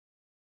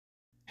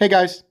Hey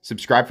guys,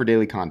 subscribe for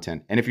daily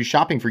content, and if you're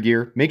shopping for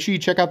gear, make sure you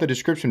check out the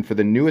description for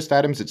the newest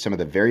items at some of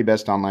the very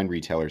best online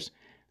retailers.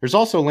 There's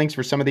also links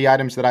for some of the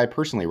items that I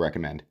personally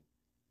recommend.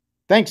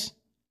 Thanks!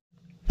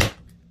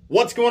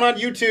 What's going on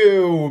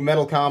YouTube?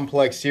 Metal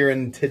Complex here,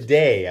 and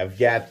today I've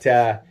got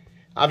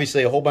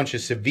obviously a whole bunch of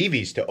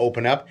Civivis to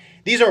open up.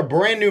 These are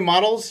brand new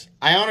models.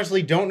 I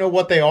honestly don't know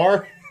what they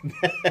are.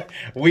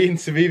 We and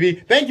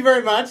Civivi, thank you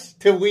very much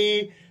to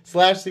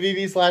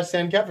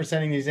we/Civivi/Sendcup for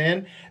sending these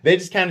in. They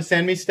just kind of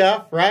send me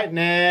stuff, right?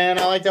 And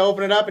I like to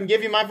open it up and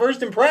give you my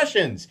first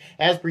impressions,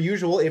 as per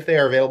usual, if they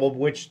are available,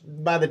 which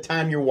by the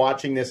time you're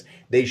watching this,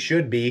 they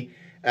should be.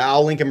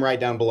 I'll link them right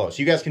down below, so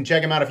you guys can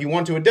check them out if you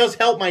want to. It does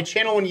help my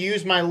channel when you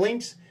use my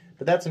links,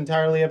 but that's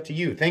entirely up to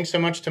you. Thanks so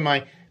much to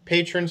my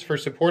patrons for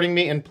supporting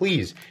me, and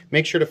please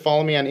make sure to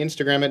follow me on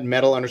Instagram at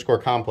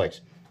metal_complex.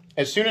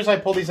 As soon as I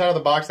pulled these out of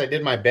the box, I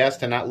did my best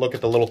to not look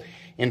at the little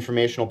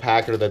informational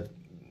packet or the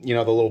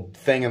little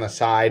thing on the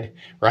side,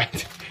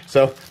 right?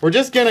 So we're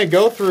just gonna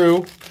go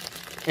through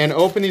and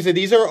open these.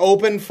 These are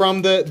open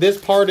from this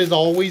part is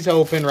always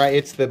open, right?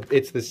 It's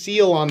the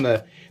seal on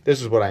the,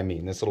 this is what I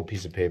mean, this little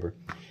piece of paper.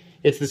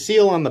 It's the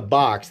seal on the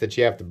box that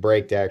you have to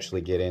break to actually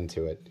get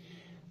into it.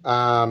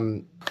 Yeah,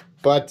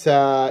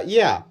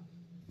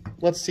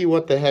 let's see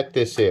what the heck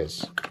this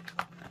is.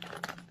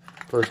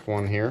 First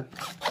one here.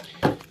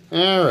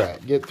 All right,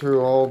 get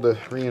through all the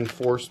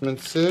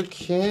reinforcements.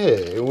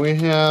 Okay, we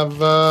have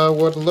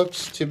what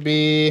looks to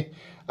be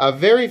a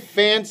very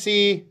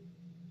fancy...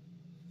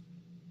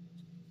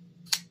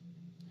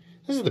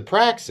 This is the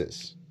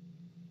Praxis.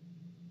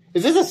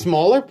 Is this a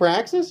smaller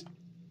Praxis?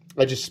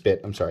 I just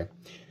spit, I'm sorry.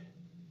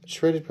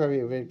 Shredded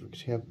probably...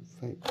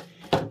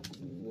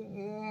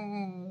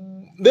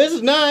 This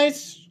is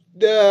nice.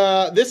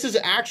 This is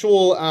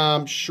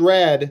actual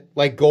shred,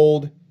 like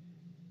gold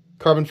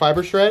carbon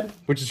fiber shred,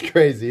 which is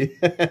crazy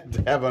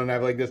to have on a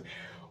knife like this.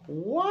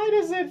 Why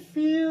does it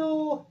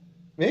feel...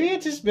 Maybe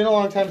it's just been a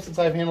long time since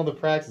I've handled the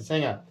Praxis.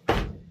 Hang on.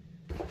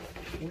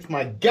 Where's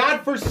my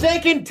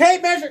godforsaken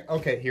tape measure?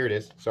 Okay, here it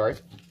is. Sorry.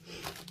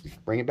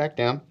 Bring it back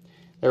down.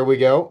 There we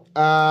go.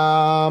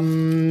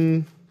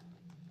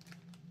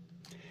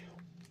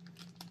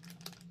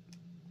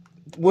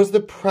 Was the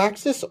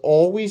Praxis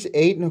always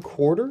 8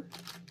 1/4?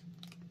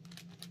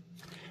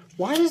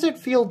 Why does it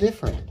feel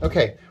different?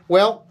 Okay,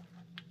 well...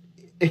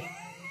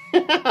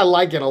 I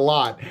like it a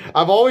lot.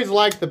 I've always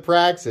liked the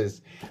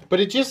Praxis, but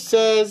it just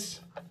says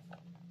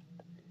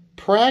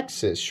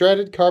Praxis,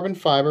 shredded carbon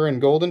fiber and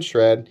golden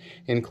shred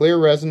in clear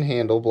resin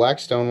handle, black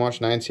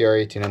stonewash,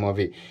 9CR18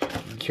 MOV.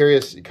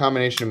 Curious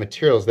combination of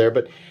materials there,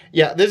 but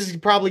yeah, this is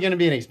probably going to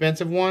be an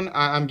expensive one.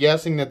 I'm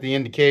guessing that the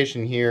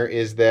indication here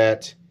is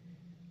that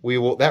we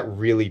will. That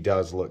really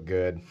does look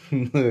good.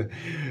 The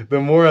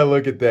more I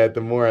look at that,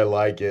 the more I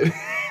like it.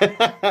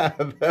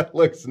 That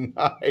looks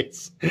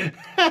nice.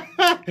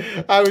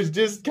 I was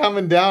just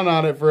coming down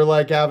on it for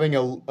like having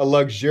a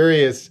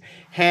luxurious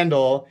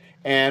handle,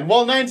 and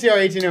while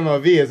 9CR18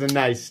 MOV is a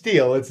nice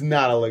steel, it's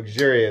not a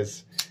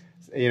luxurious,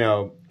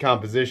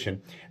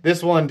 composition.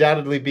 This will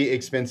undoubtedly be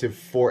expensive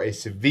for a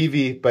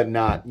Civivi, but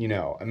not,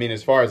 I mean,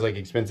 as far as like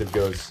expensive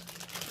goes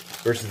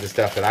versus the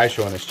stuff that I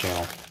show on this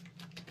channel.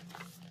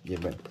 Yeah,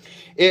 but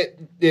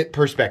it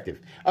perspective.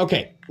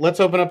 Okay, let's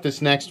open up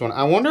this next one.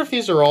 I wonder if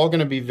these are all going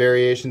to be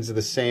variations of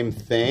the same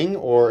thing,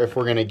 or if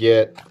we're going to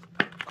get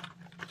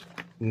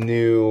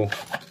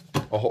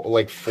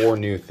like 4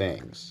 new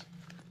things.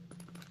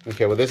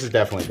 Okay, well, this is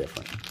definitely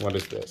different. What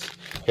is this?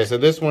 Okay, so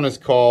this one is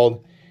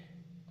called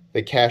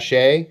the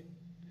Cachet.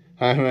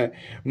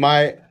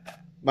 My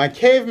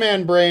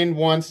caveman brain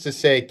wants to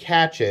say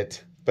catch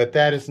it, but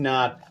that is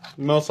not,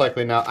 most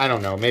likely not. I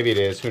don't know. Maybe it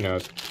is. Who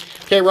knows?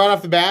 Okay, right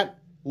off the bat,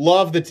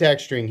 love the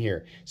texturing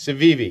here.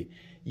 Civivi.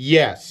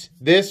 Yes,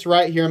 this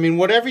right here, I mean,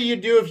 whatever you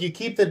do, if you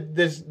keep the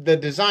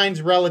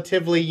designs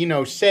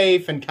relatively,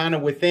 safe and kind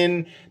of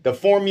within the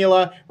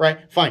formula, right,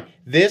 fine.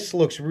 This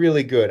looks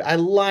really good. I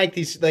like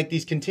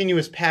these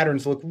continuous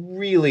patterns look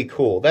really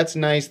cool. That's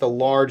nice, the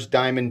large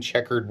diamond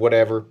checkered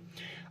whatever.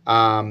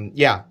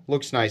 Yeah,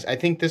 looks nice. I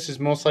think this is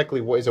most likely,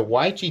 is it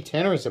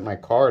YG10 or is it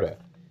micarta?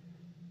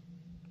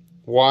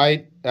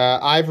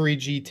 Ivory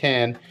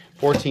G10,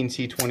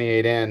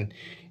 14C28N.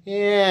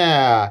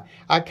 Yeah,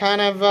 I'm kind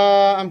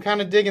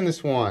of digging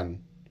this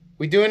one.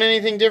 We doing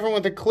anything different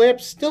with the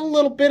clips? Still a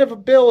little bit of a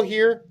bill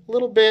here, a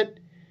little bit.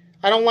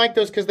 I don't like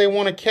those because they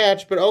want to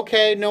catch, but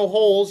okay, no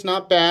holes,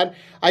 not bad.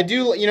 I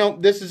do,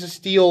 this is a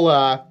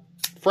steel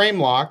frame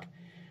lock,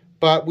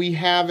 but we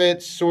have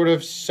it sort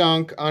of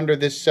sunk under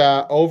this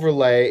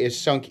overlay is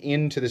sunk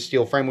into the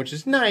steel frame, which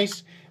is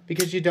nice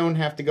because you don't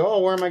have to go, oh,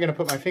 where am I going to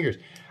put my fingers?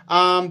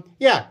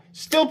 Yeah,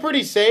 still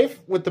pretty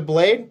safe with the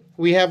blade.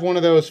 We have one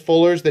of those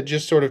fullers that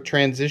just sort of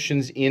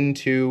transitions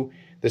into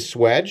the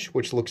swedge,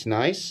 which looks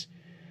nice.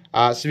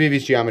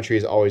 Civivi's geometry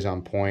is always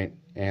on point,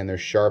 and their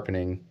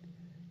sharpening,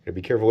 gotta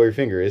be careful where your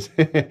finger is.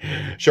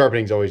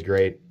 Sharpening's always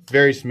great.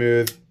 Very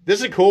smooth. This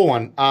is a cool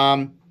one.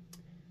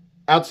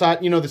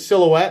 Outside, the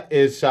silhouette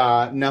is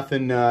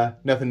nothing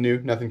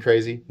new, nothing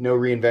crazy. No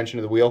reinvention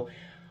of the wheel.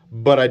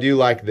 But I do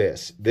like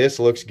this. This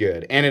looks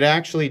good. And it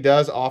actually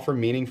does offer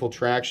meaningful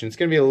traction. It's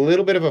going to be a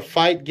little bit of a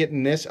fight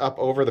getting this up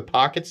over the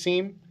pocket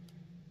seam.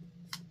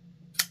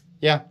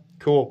 Yeah,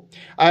 cool.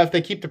 If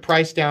they keep the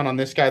price down on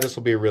this guy, this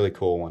will be a really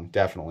cool one.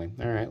 Definitely.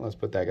 All right, let's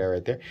put that guy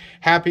right there.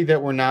 Happy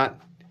that we're not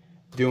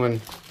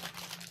doing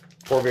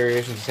 4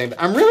 variations of the same.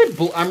 I'm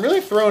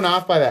really thrown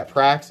off by that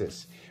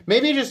Praxis.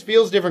 Maybe it just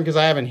feels different because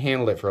I haven't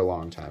handled it for a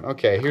long time.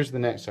 Okay, here's the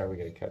next. Sorry, we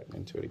got to cut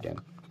into it again.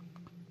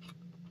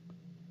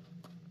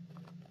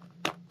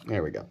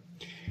 There we go.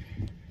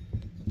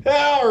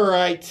 All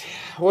right.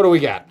 What do we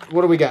got?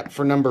 What do we got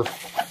for number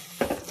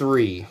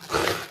 3?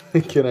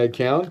 Can I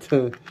count?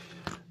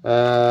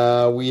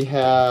 We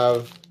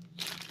have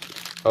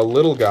a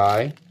little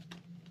guy.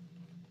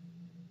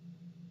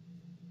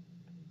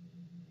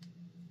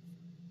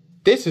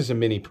 This is a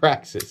mini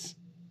Praxis.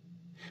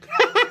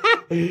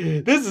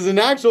 This is an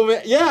actual...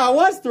 Yeah, I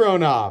was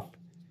thrown off.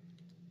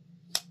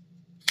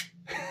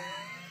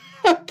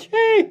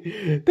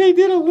 Okay. They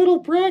did a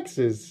little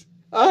Praxis.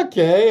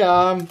 Okay,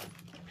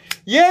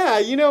 yeah,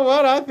 you know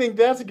what? I think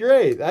that's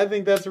great. I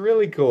think that's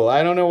really cool.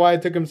 I don't know why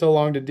it took them so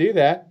long to do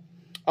that.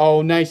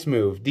 Oh, nice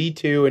move.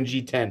 D2 and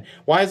G10.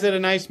 Why is it a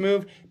nice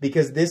move?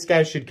 Because this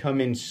guy should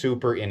come in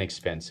super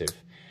inexpensive.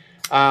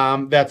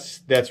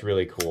 That's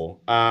really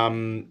cool.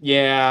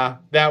 Yeah,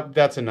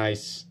 that's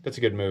a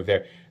good move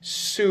there.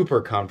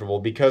 Super comfortable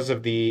because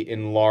of the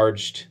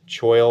enlarged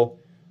choil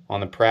on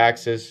the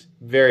Praxis.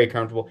 Very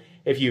comfortable.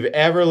 If you've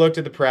ever looked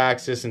at the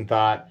Praxis and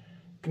thought,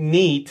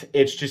 neat,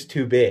 it's just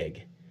too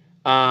big.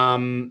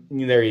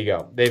 There you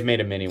go. They've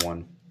made a mini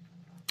one.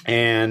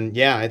 And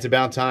yeah, it's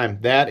about time.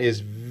 That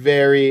is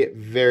very,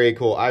 very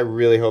cool. I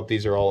really hope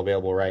these are all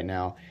available right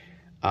now.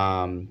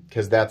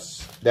 Because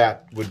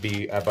that would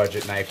be a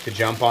budget knife to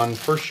jump on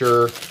for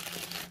sure.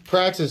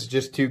 Praxis is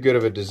just too good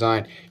of a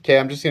design. Okay,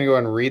 I'm just going to go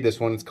ahead and read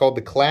this one. It's called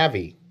the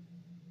Clavy.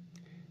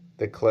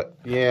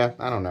 Yeah,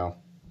 I don't know.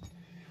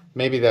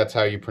 Maybe that's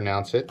how you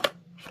pronounce it.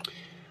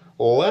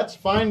 Let's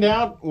find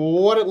out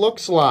what it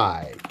looks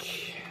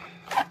like.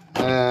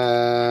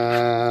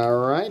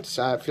 Alright,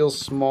 so it feels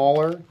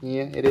smaller.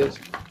 Yeah, it is.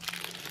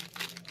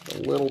 A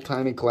little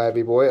tiny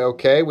Clavy boy.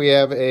 Okay, we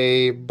have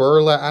a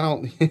burlap. I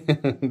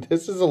don't...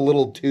 This is a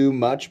little too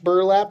much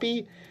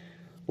burlappy.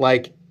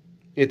 Like,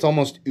 it's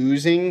almost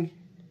oozing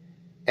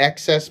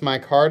excess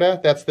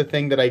micarta. That's the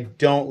thing that I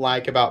don't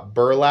like about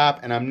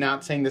burlap, and I'm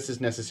not saying this is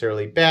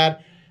necessarily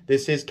bad.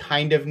 This is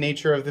kind of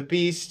nature of the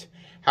beast.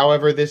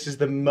 However, this is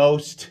the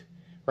most...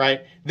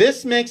 Right?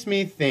 This makes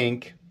me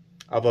think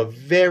of a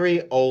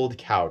very old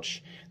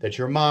couch that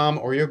your mom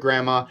or your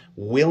grandma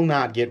will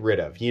not get rid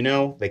of. You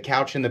know, the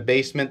couch in the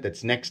basement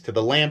that's next to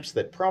the lamps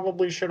that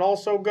probably should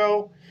also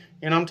go.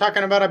 You know, I'm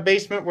talking about a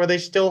basement where they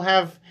still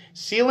have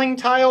ceiling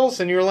tiles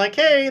and you're like,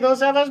 hey,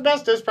 those have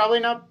asbestos. Probably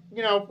not,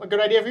 you know, a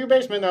good idea for your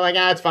basement. They're like,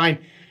 ah, it's fine.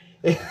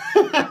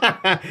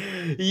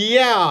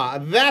 Yeah,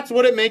 that's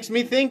what it makes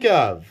me think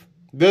of.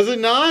 Does it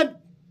not?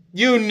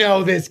 You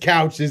know this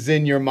couch is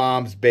in your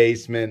mom's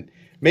basement.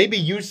 Maybe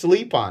you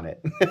sleep on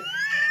it.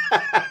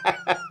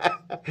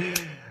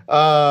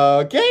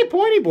 Okay,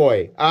 pointy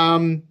boy.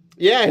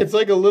 Yeah, it's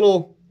like a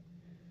little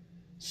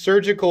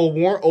surgical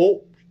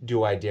oh,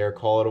 do I dare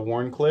call it a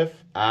Warncliffe?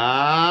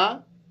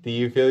 Do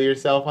you feel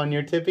yourself on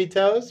your tippy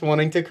toes,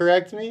 wanting to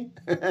correct me?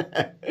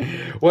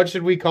 What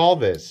should we call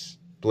this?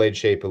 Blade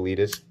shape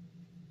elitist.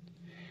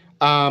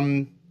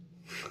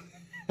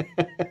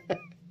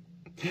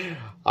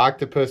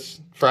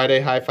 Octopus Friday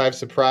High Five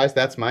Surprise.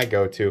 That's my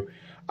go-to.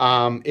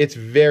 It's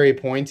very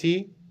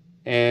pointy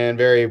and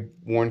very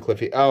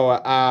Warncliffey. Oh,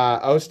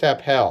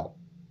 Ostap Hell.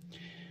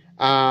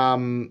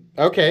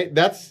 Okay,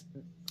 that's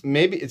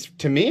maybe it's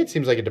to me it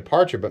seems like a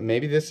departure, but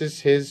maybe this is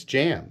his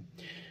jam.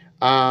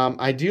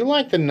 I do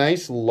like the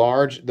nice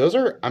large. Those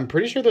are I'm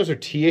pretty sure those are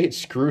T8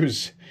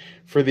 screws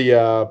for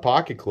the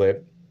pocket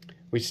clip.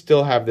 We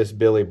still have this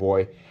Billy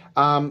boy.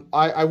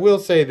 I will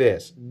say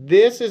this.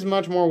 This is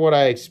much more what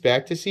I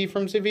expect to see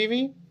from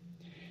Civivi,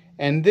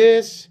 and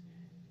this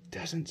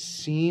doesn't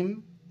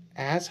seem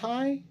as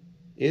high,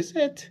 is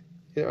it?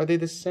 Are they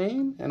the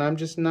same? And I'm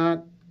just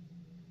not...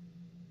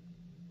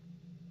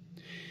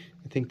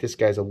 I think this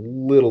guy's a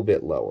little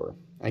bit lower.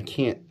 I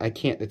can't,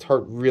 it's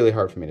really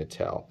hard for me to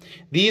tell.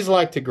 These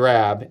like to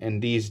grab,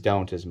 and these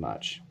don't as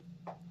much.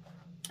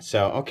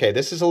 So, okay,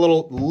 this is a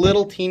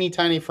little teeny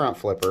tiny front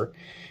flipper,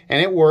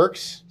 and it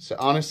works. So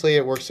honestly,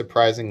 it works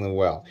surprisingly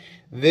well.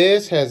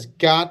 This has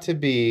got to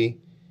be...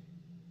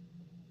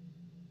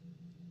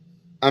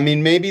 I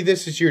mean, maybe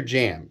this is your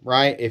jam,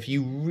 right? If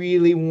you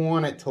really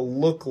want it to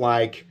look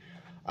like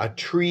a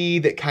tree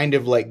that kind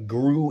of like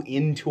grew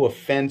into a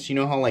fence. You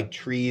know how like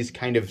trees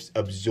kind of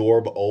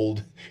absorb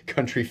old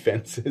country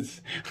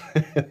fences?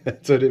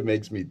 That's what it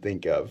makes me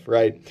think of,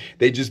 right?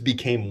 They just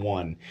became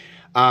one.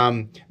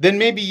 Then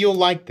maybe you'll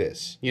like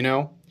this, you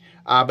know?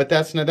 But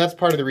that's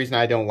part of the reason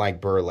I don't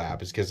like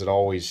burlap, is because it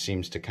always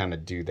seems to kind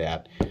of do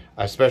that,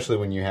 especially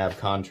when you have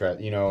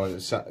contrast,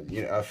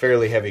 a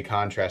fairly heavy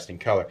contrasting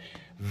color.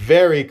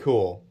 Very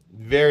cool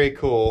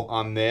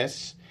on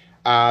this.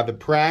 The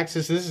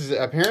Praxis, this is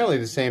apparently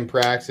the same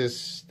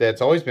Praxis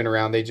that's always been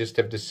around. They just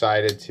have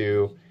decided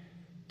to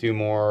do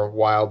more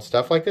wild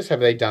stuff like this. Have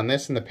they done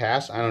this in the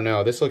past? I don't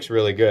know. This looks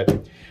really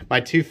good.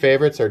 My two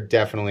favorites are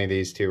definitely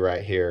these two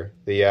right here.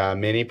 The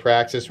mini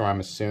Praxis, or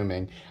I'm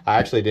assuming. I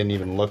actually didn't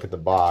even look at the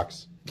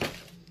box.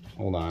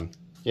 Hold on.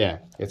 Yeah,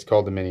 it's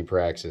called the mini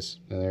Praxis.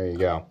 And there you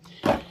go.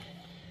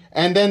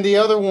 And then the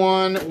other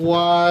one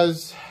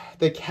was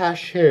the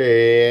Cache.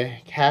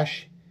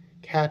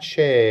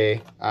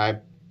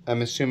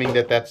 I'm assuming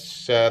that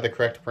that's the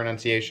correct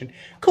pronunciation.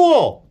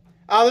 Cool.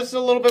 This is a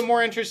little bit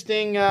more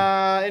interesting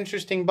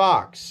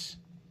box.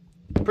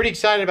 Pretty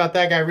excited about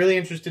that guy. Really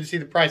interested to see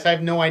the price. I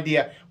have no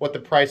idea what the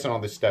price on all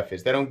this stuff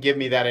is. They don't give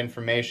me that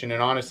information,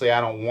 and honestly,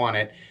 I don't want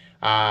it.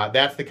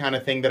 That's the kind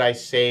of thing that I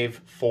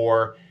save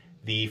for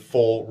the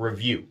full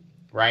review,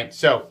 right?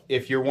 So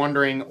if you're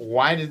wondering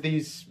why did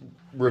these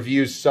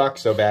reviews suck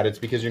so bad, it's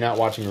because you're not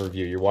watching a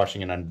review. You're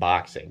watching an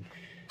unboxing.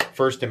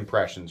 First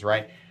impressions,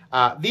 right?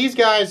 These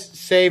guys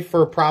save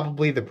for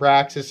probably the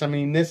Praxis. I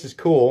mean, this is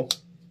cool.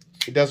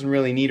 It doesn't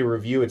really need a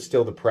review. It's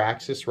still the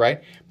Praxis,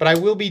 right? But I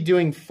will be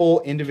doing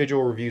full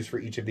individual reviews for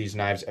each of these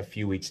knives a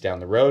few weeks down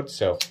the road.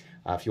 So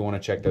if you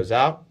want to check those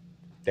out,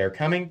 they're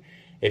coming.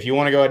 If you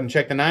want to go ahead and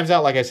check the knives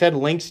out, like I said,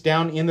 links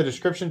down in the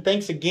description.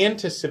 Thanks again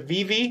to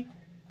Civivi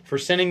for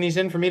sending these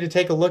in for me to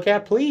take a look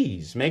at.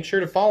 Please make sure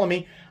to follow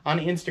me on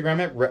Instagram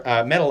at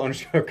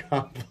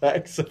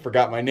metal_complex. I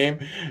forgot my name.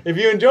 If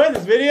you enjoyed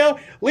this video,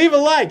 leave a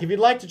like. If you'd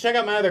like to check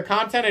out my other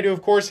content, I do,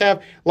 of course,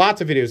 have lots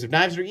of videos of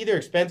knives that are either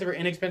expensive or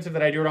inexpensive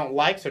that I do or don't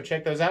like, so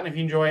check those out. And if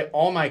you enjoy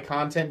all my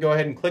content, go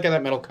ahead and click on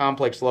that Metal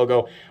Complex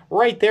logo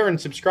right there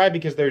and subscribe,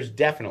 because there's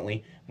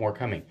definitely more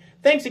coming.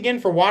 Thanks again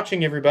for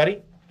watching,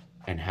 everybody,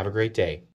 and have a great day.